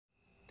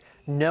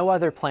No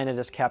other planet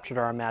has captured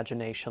our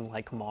imagination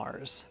like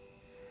Mars.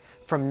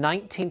 From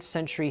 19th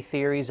century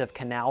theories of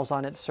canals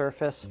on its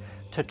surface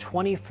to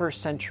 21st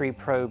century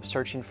probes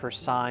searching for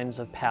signs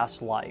of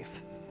past life,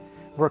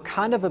 we're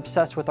kind of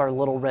obsessed with our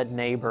little red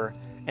neighbor,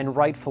 and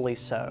rightfully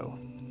so.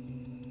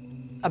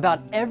 About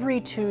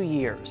every 2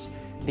 years,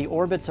 the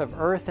orbits of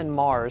Earth and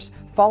Mars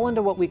fall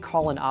into what we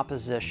call an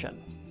opposition.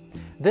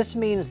 This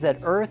means that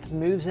Earth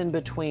moves in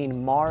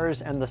between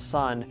Mars and the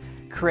Sun,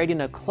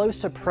 creating a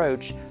close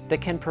approach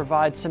that can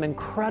provide some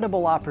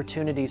incredible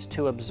opportunities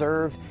to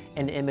observe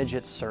and image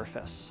its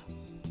surface.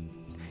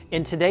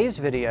 In today's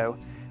video,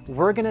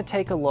 we're going to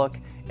take a look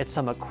at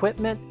some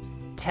equipment,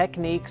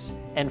 techniques,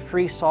 and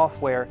free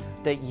software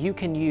that you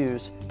can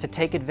use to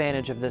take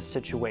advantage of this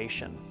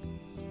situation.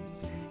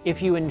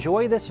 If you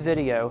enjoy this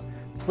video,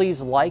 please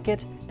like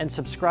it and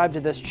subscribe to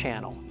this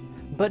channel.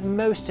 But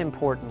most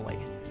importantly,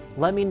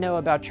 let me know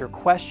about your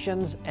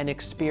questions and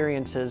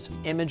experiences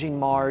imaging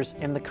Mars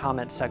in the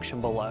comment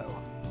section below.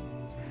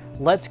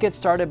 Let's get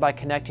started by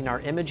connecting our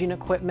imaging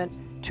equipment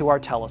to our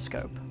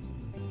telescope.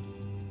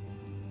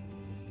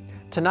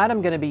 Tonight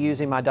I'm going to be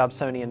using my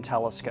Dobsonian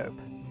telescope.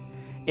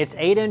 Its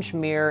 8-inch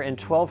mirror and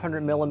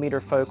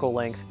 1200mm focal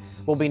length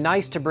will be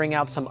nice to bring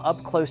out some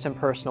up-close and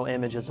personal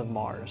images of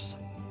Mars.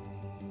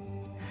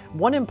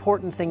 One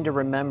important thing to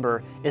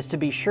remember is to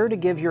be sure to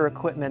give your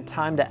equipment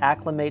time to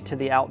acclimate to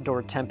the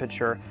outdoor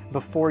temperature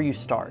before you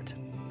start.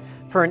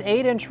 For an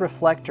 8-inch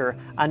reflector,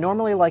 I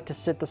normally like to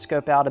sit the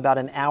scope out about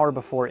an hour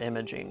before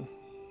imaging.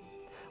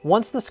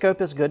 Once the scope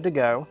is good to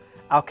go,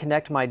 I'll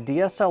connect my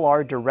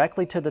DSLR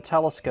directly to the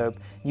telescope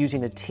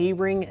using a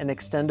T-ring and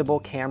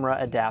extendable camera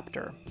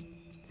adapter.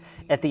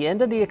 At the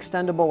end of the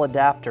extendable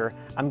adapter,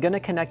 I'm going to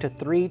connect a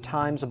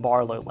 3x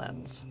Barlow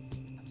lens.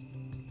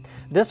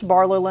 This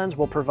Barlow lens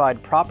will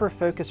provide proper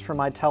focus for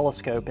my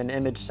telescope and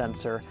image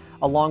sensor,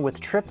 along with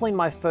tripling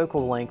my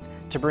focal length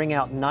to bring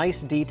out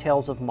nice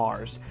details of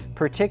Mars,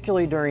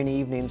 particularly during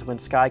evenings when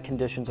sky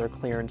conditions are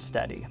clear and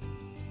steady.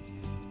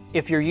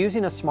 If you're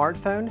using a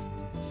smartphone,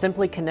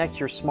 simply connect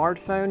your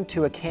smartphone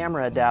to a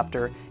camera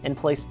adapter and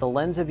place the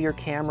lens of your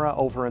camera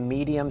over a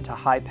medium to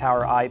high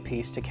power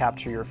eyepiece to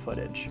capture your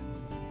footage.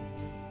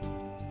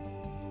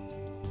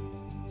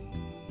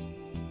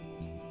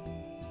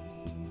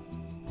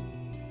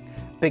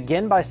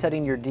 Begin by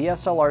setting your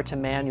DSLR to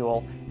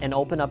manual and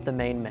open up the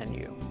main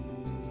menu.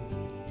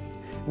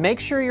 Make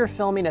sure you're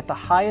filming at the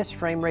highest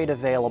frame rate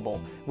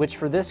available, which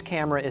for this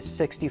camera is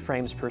 60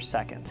 frames per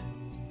second.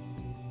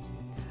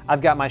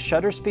 I've got my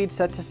shutter speed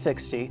set to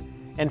 60,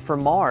 and for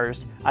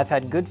Mars, I've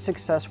had good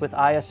success with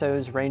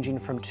ISOs ranging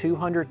from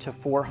 200 to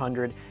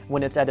 400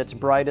 when it's at its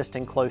brightest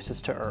and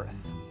closest to Earth.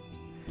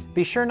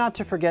 Be sure not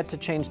to forget to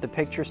change the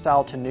picture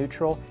style to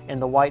neutral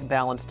and the white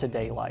balance to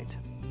daylight.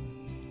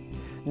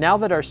 Now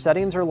that our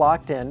settings are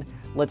locked in,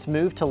 let's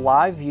move to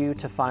live view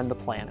to find the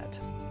planet.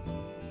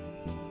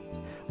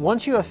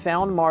 Once you have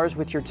found Mars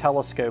with your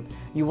telescope,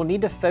 you will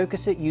need to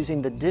focus it using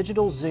the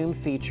digital zoom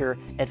feature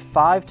at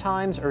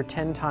 5x or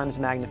 10x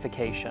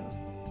magnification.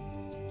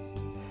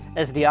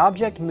 As the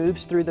object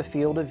moves through the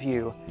field of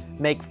view,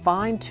 make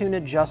fine-tune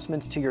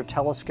adjustments to your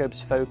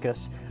telescope's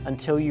focus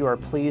until you are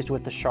pleased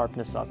with the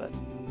sharpness of it.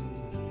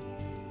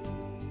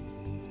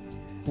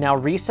 Now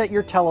reset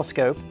your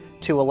telescope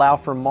to allow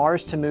for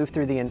Mars to move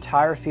through the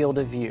entire field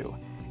of view,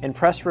 and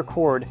press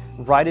record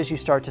right as you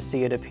start to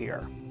see it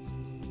appear.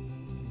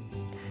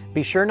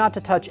 Be sure not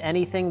to touch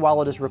anything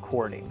while it is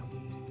recording.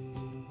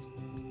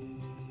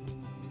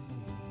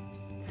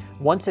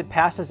 Once it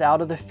passes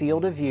out of the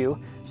field of view,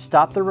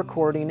 stop the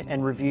recording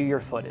and review your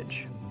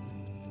footage.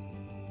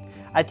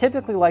 I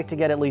typically like to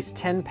get at least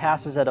 10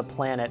 passes at a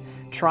planet,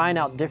 trying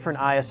out different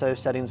ISO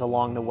settings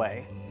along the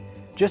way.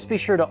 Just be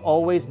sure to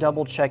always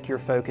double check your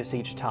focus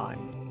each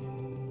time.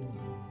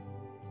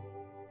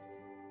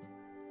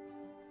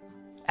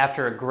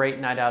 After a great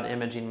night out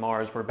imaging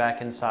Mars, we're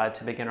back inside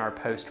to begin our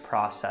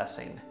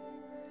post-processing.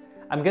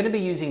 I'm going to be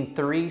using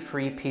 3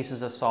 free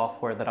pieces of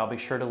software that I'll be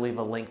sure to leave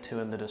a link to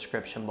in the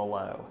description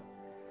below.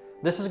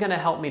 This is going to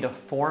help me to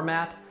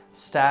format,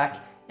 stack,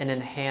 and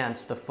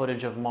enhance the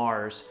footage of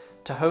Mars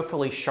to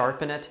hopefully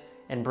sharpen it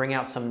and bring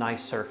out some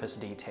nice surface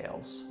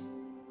details.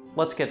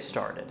 Let's get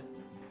started.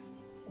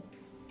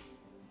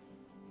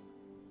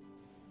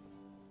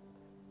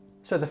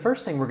 So the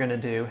first thing we're going to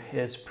do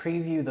is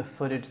preview the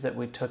footage that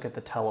we took at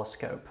the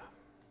telescope.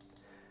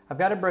 I've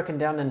got it broken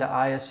down into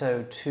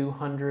ISO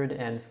 200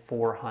 and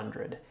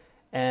 400,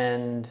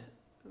 and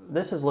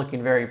this is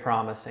looking very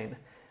promising.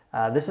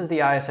 This is the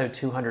ISO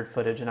 200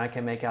 footage, and I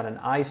can make out an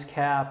ice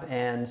cap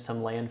and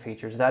some land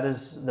features. That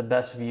is the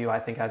best view I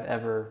think I've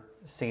ever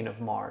seen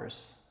of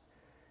Mars.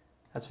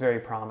 That's very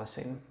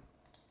promising.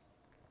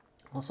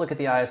 Let's look at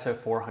the ISO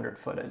 400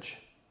 footage.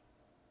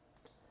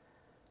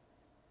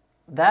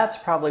 That's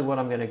probably what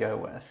I'm going to go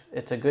with.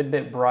 It's a good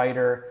bit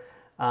brighter.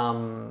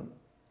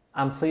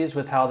 I'm pleased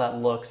with how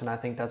that looks, and I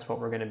think that's what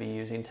we're going to be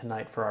using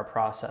tonight for our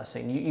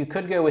processing. You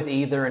could go with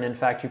either, and in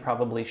fact you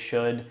probably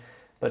should,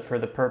 but for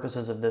the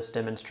purposes of this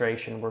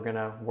demonstration we're going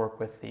to work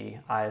with the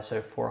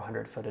ISO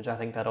 400 footage. I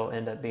think that'll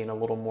end up being a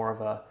little more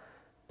of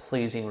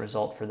pleasing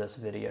result for this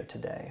video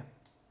today.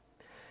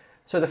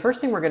 So the first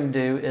thing we're going to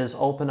do is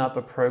open up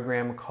a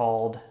program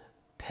called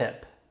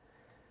PIPP.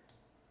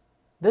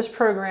 This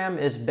program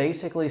is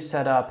basically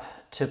set up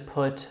to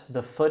put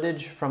the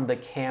footage from the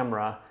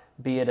camera,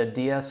 be it a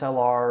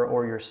DSLR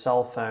or your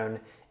cell phone,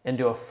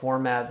 into a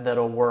format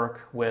that'll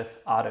work with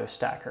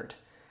Autostakkert.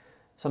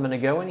 So I'm going to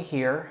go in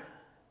here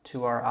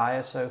to our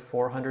ISO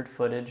 400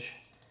 footage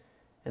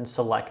and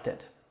select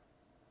it.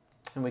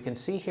 And we can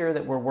see here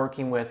that we're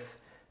working with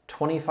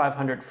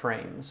 2,500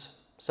 frames.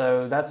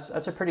 So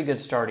that's a pretty good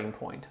starting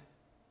point.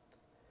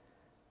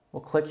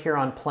 We'll click here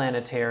on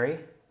planetary.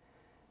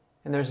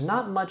 And there's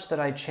not much that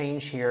I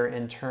change here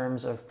in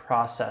terms of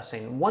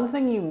processing. One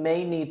thing you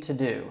may need to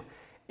do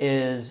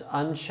is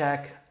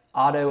uncheck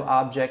auto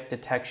object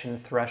detection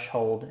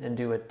threshold and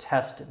do a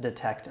test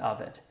detect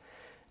of it.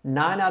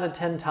 9 out of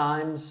 10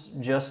 times,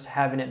 just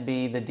having it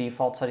be the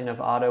default setting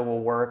of auto will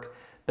work,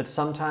 but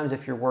sometimes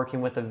if you're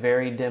working with a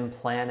very dim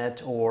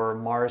planet or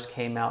Mars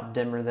came out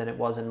dimmer than it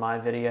was in my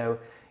video,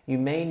 you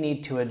may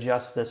need to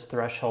adjust this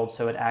threshold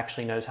so it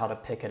actually knows how to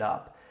pick it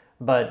up.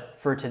 But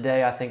for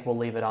today, I think we'll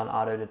leave it on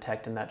auto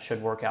detect and that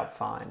should work out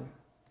fine.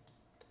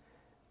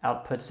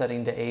 Output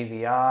setting to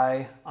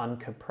AVI,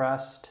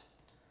 uncompressed.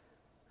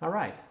 All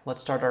right,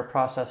 let's start our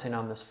processing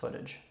on this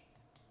footage.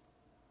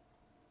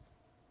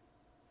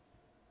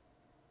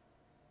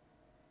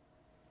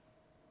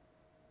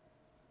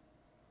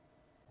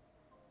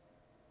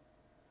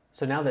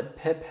 So now that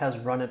PIPP has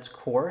run its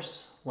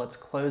course, let's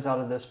close out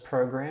of this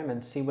program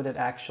and see what it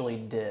actually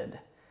did.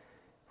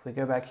 If we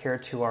go back here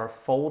to our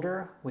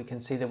folder, we can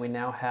see that we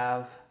now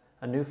have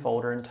a new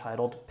folder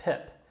entitled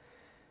PIPP.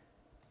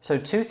 So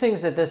two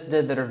things that this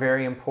did that are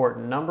very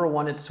important. Number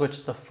one, it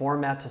switched the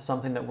format to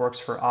something that works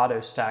for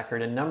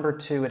Autostakkert. And number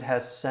two, it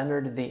has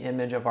centered the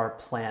image of our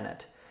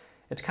planet.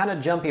 It's kind of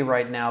jumpy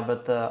right now,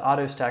 but the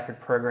Autostakkert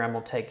program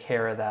will take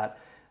care of that.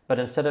 But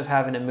instead of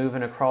having it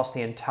moving across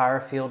the entire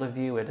field of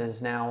view, it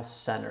is now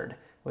centered,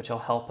 which will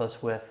help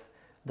us with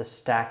the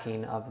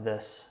stacking of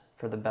this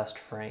for the best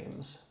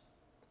frames.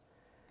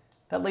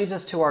 That leads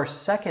us to our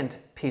second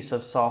piece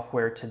of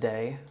software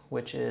today,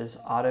 which is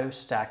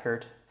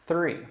Autostakkert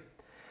 3.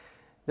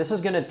 This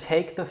is going to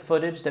take the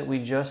footage that we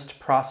just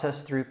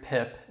processed through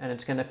PIPP and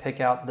it's going to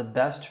pick out the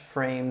best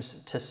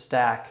frames to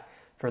stack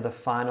for the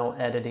final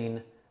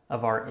editing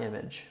of our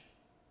image.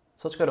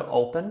 So let's go to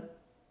Open,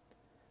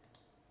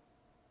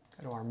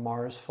 go to our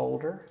Mars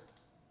folder,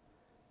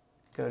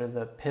 go to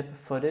the PIPP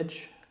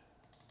footage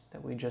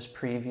that we just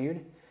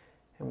previewed,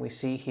 and we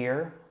see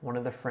here one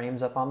of the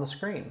frames up on the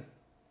screen.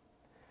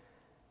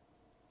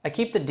 I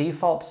keep the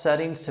default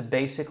settings to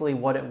basically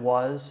what it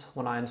was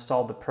when I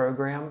installed the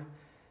program,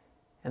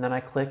 and then I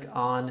click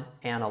on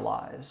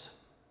Analyze.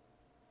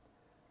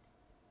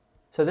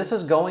 So this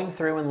is going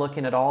through and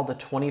looking at all the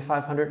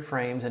 2,500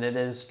 frames, and it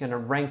is going to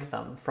rank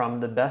them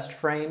from the best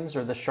frames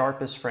or the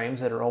sharpest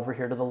frames that are over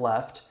here to the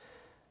left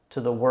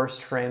to the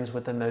worst frames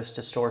with the most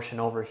distortion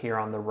over here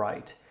on the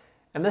right.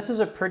 And this is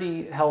a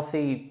pretty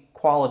healthy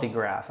quality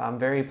graph. I'm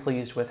very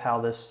pleased with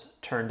how this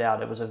turned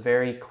out. It was a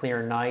very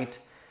clear night.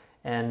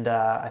 And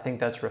I think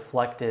that's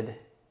reflected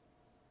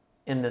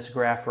in this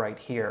graph right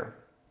here.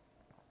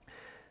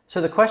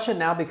 So the question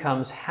now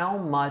becomes, how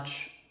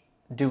much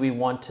do we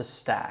want to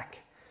stack?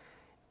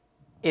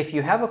 If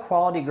you have a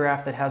quality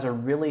graph that has a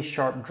really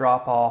sharp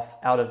drop off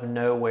out of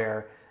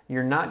nowhere,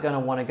 you're not going to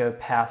want to go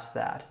past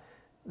that.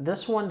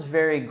 This one's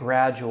very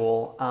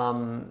gradual.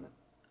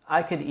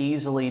 I could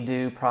easily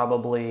do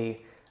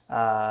probably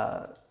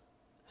 60%,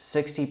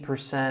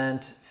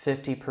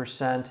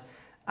 50%.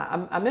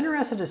 I'm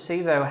interested to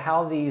see, though,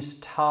 how these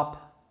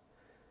top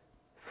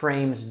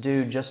frames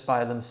do just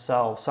by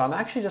themselves. So I'm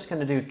actually just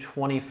going to do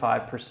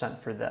 25%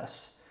 for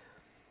this.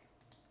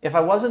 If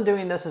I wasn't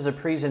doing this as a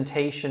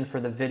presentation for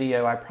the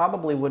video, I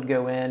probably would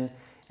go in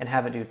and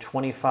have it do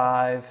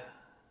 25,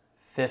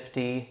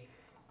 50,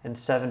 and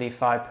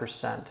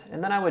 75%.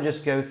 And then I would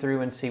just go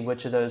through and see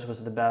which of those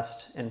was the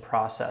best in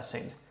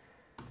processing.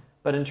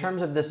 But in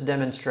terms of this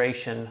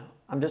demonstration,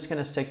 I'm just going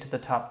to stick to the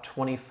top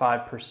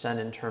 25%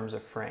 in terms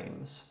of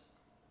frames.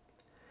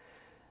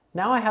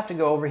 Now I have to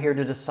go over here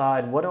to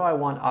decide what do I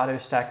want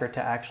Autostakkert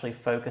to actually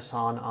focus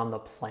on the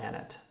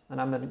planet.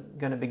 And I'm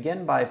going to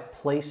begin by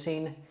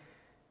placing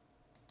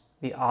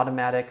the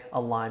automatic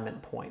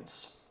alignment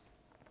points.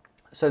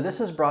 So this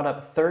has brought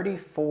up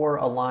 34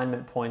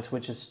 alignment points,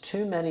 which is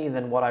too many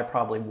than what I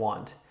probably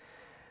want.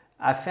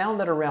 I found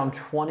that around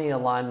 20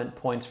 alignment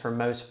points for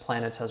most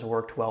planets has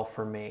worked well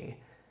for me.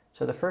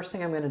 So the first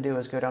thing I'm going to do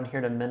is go down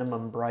here to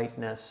minimum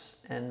brightness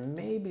and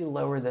maybe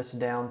lower this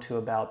down to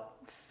about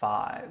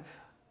 5.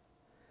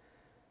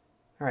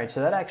 All right,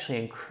 so that actually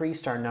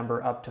increased our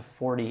number up to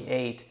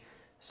 48.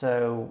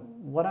 So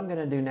what I'm going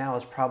to do now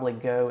is probably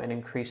go and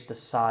increase the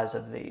size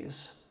of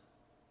these.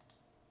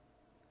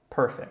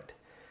 Perfect.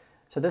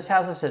 So this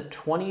has us at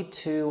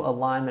 22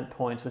 alignment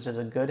points, which is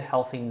a good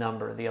healthy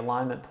number. The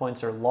alignment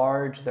points are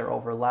large, they're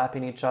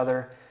overlapping each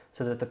other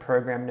so that the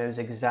program knows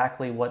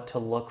exactly what to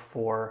look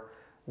for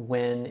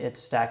when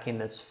it's stacking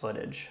this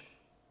footage.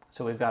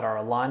 So we've got our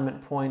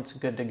alignment points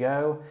good to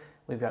go.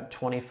 We've got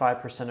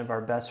 25% of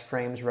our best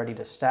frames ready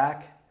to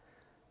stack.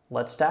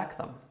 Let's stack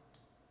them.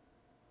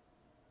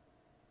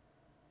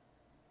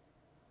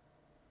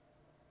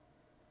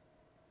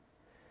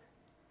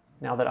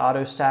 Now that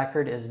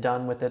Autostakkert is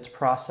done with its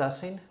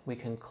processing, we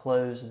can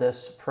close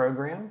this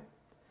program.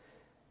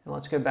 And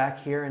let's go back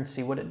here and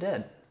see what it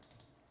did.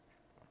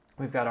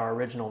 We've got our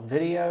original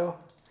video,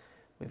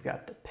 we've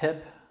got the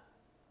PIPP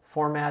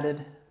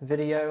formatted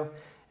video,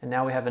 and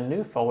now we have a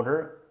new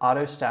folder,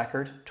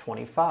 Autostakkert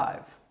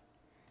 25.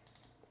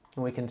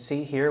 And we can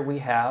see here we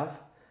have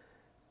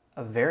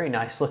a very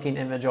nice looking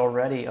image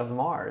already of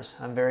Mars.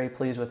 I'm very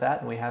pleased with that,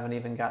 and we haven't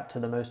even got to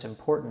the most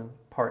important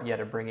part yet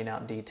of bringing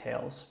out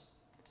details.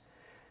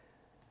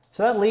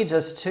 So that leads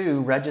us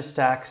to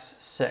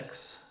Registax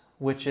 6,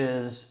 which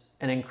is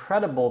an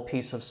incredible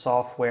piece of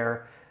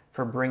software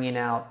for bringing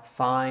out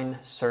fine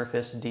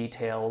surface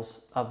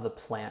details of the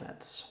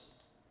planets.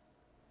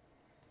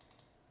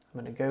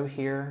 I'm going to go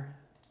here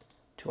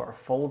to our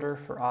folder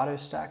for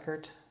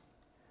Autostakkert,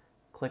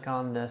 click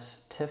on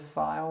this TIFF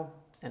file,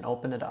 and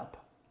open it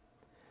up.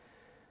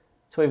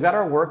 So we've got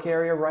our work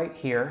area right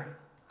here.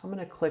 I'm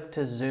going to click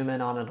to zoom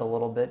in on it a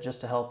little bit just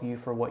to help you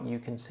for what you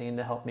can see and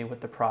to help me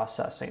with the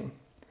processing.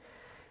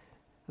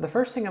 The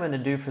first thing I'm going to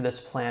do for this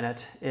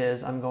planet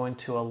is I'm going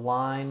to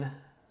align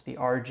the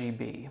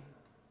RGB.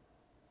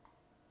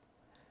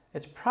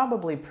 It's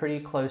probably pretty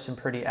close and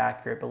pretty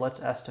accurate, but let's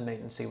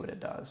estimate and see what it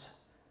does.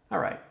 All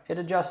right, it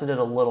adjusted it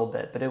a little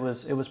bit, but it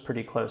was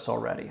pretty close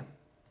already.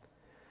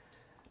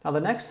 Now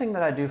the next thing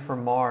that I do for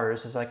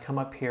Mars is I come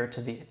up here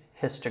to the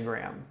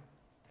histogram.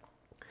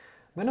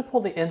 I'm going to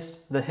pull the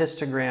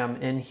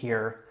histogram in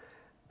here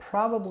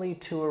probably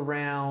to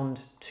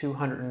around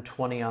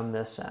 220 on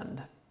this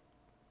end.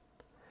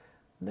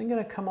 I'm then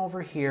going to come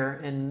over here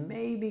and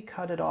maybe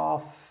cut it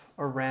off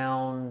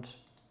around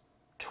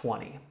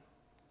 20.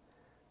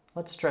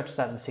 Let's stretch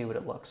that and see what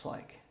it looks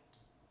like.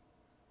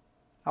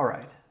 All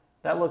right,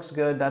 that looks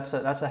good. That's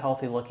a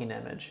healthy looking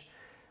image.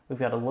 We've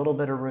got a little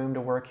bit of room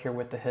to work here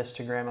with the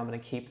histogram. I'm going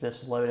to keep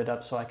this loaded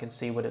up so I can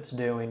see what it's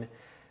doing.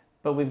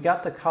 But we've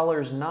got the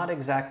colors not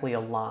exactly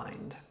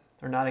aligned,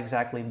 or not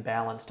exactly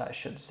balanced, I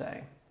should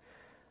say.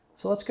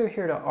 So let's go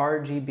here to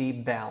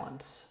RGB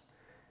balance.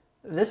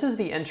 This is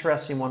the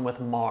interesting one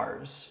with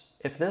Mars.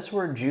 If this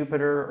were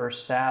Jupiter or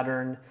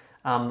Saturn,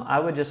 I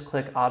would just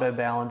click auto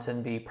balance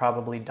and be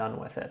probably done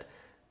with it.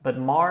 But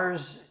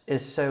Mars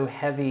is so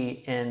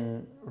heavy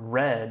in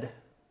red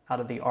out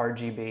of the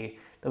RGB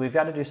that we've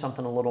got to do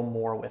something a little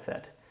more with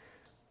it.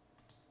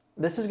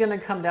 This is going to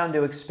come down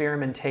to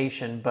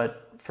experimentation,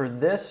 but for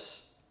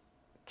this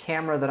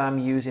camera that I'm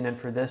using and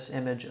for this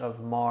image of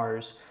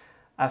Mars,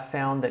 I've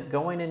found that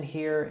going in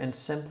here and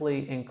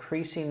simply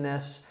increasing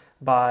this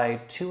by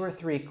 2 or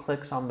 3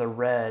 clicks on the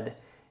red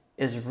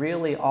is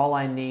really all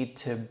I need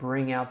to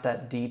bring out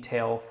that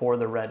detail for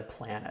the red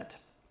planet.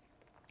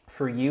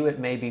 For you, it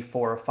may be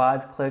 4 or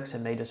 5 clicks, it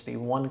may just be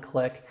 1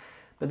 click,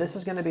 but this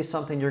is going to be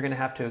something you're going to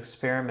have to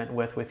experiment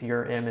with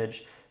your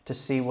image to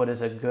see what is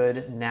a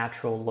good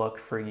natural look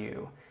for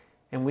you.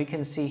 And we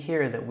can see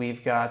here that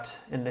we've got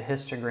in the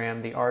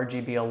histogram the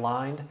RGB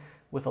aligned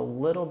with a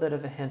little bit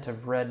of a hint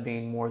of red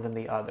being more than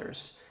the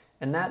others.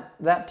 And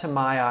that to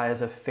my eye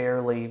is a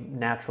fairly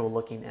natural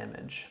looking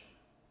image.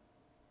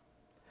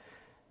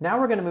 Now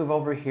we're going to move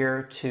over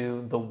here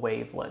to the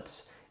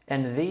wavelets.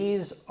 And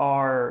these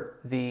are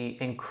the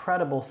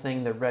incredible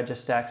thing that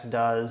Registax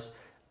does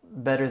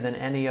better than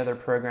any other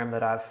program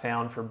that I've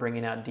found for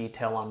bringing out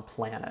detail on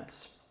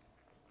planets.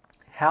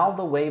 How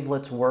the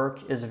wavelets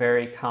work is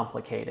very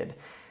complicated,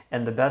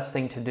 and the best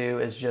thing to do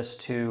is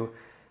just to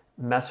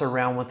mess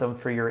around with them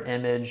for your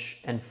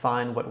image and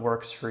find what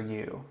works for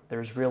you.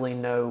 There's really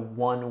no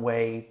one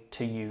way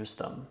to use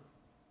them.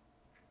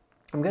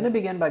 I'm going to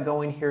begin by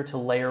going here to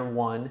layer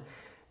 1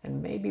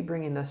 and maybe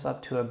bringing this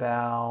up to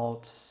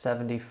about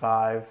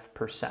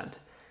 75%.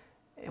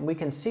 And we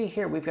can see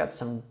here we've got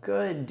some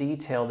good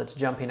detail that's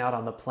jumping out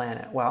on the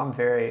planet. Wow, I'm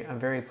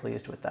very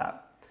pleased with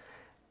that.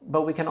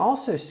 But we can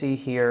also see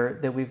here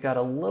that we've got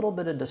a little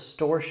bit of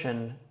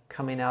distortion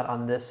coming out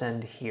on this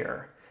end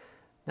here.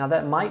 Now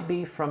that might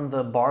be from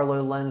the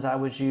Barlow lens I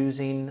was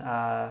using.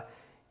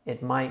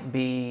 It might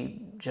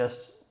be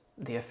just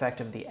the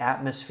effect of the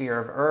atmosphere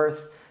of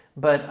Earth,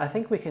 but I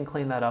think we can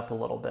clean that up a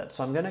little bit.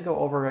 So I'm going to go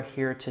over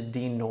here to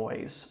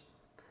denoise,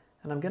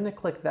 and I'm going to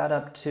click that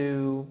up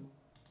to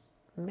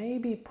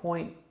maybe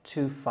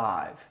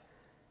 0.25.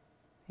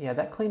 Yeah,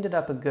 that cleaned it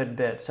up a good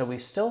bit. So we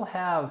still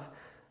have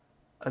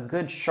a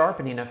good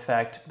sharpening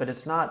effect, but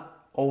it's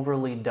not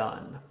overly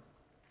done.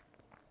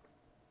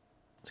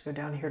 Let's go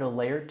down here to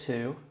layer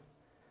 2,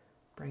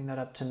 bring that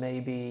up to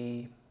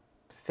maybe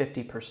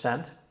 50%.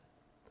 I'm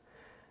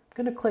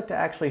going to click to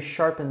actually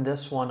sharpen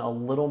this one a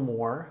little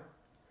more.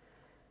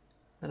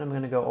 Then I'm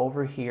going to go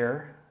over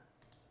here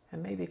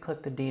and maybe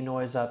click the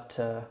denoise up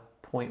to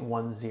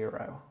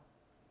 0.10.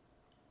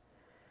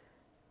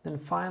 Then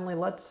finally,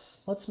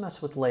 let's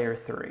mess with layer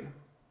 3.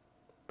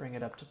 Bring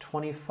it up to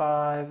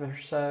 25 or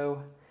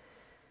so.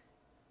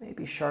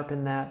 Maybe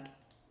sharpen that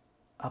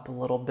up a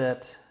little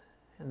bit,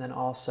 and then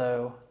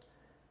also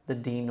the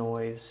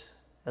denoise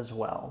as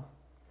well.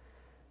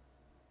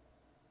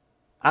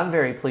 I'm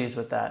very pleased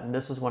with that, and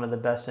this is one of the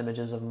best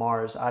images of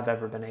Mars I've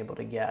ever been able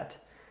to get.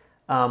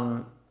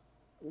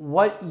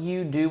 What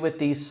you do with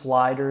these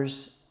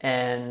sliders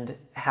and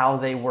how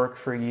they work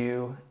for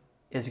you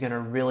is going to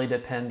really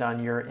depend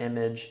on your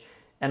image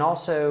and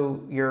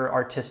also your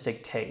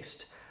artistic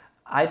taste.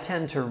 I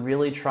tend to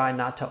really try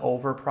not to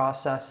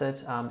over-process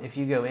it. If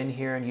you go in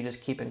here and you just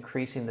keep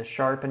increasing the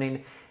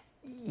sharpening,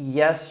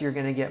 yes, you're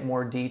going to get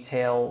more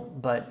detail,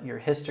 but your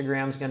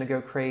histogram's going to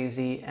go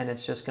crazy and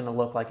it's just going to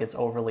look like it's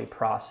overly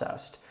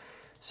processed.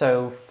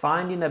 So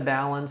finding a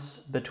balance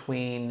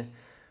between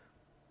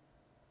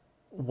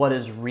what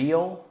is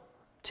real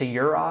to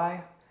your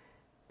eye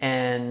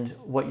and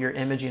what your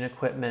imaging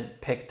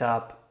equipment picked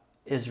up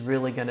is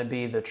really going to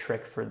be the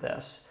trick for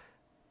this.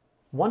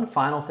 One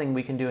final thing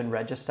we can do in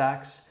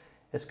Registax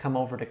is come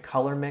over to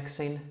color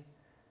mixing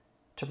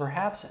to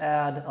perhaps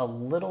add a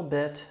little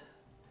bit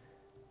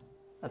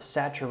of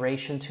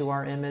saturation to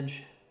our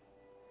image,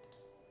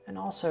 and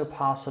also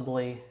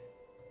possibly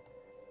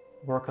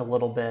work a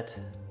little bit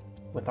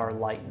with our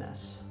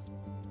lightness.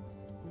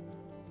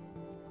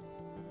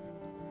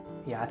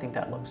 Yeah, I think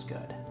that looks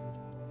good.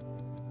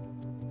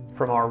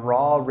 From our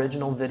raw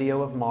original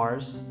video of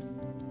Mars,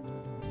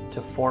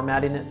 to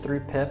formatting it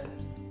through PIPP,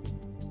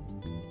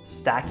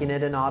 stacking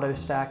it in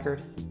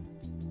Autostakkert,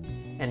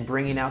 and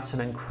bringing out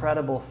some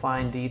incredible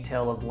fine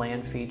detail of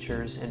land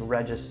features in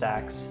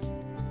Registax,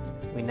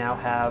 we now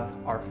have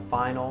our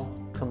final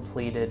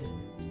completed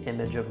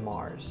image of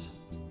Mars.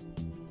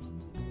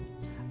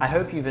 I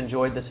hope you've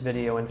enjoyed this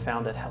video and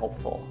found it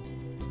helpful.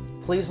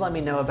 Please let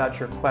me know about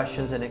your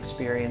questions and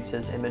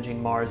experiences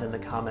imaging Mars in the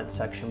comments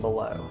section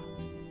below.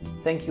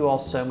 Thank you all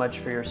so much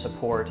for your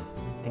support,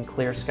 and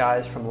clear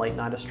skies from Late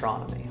Night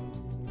Astronomy.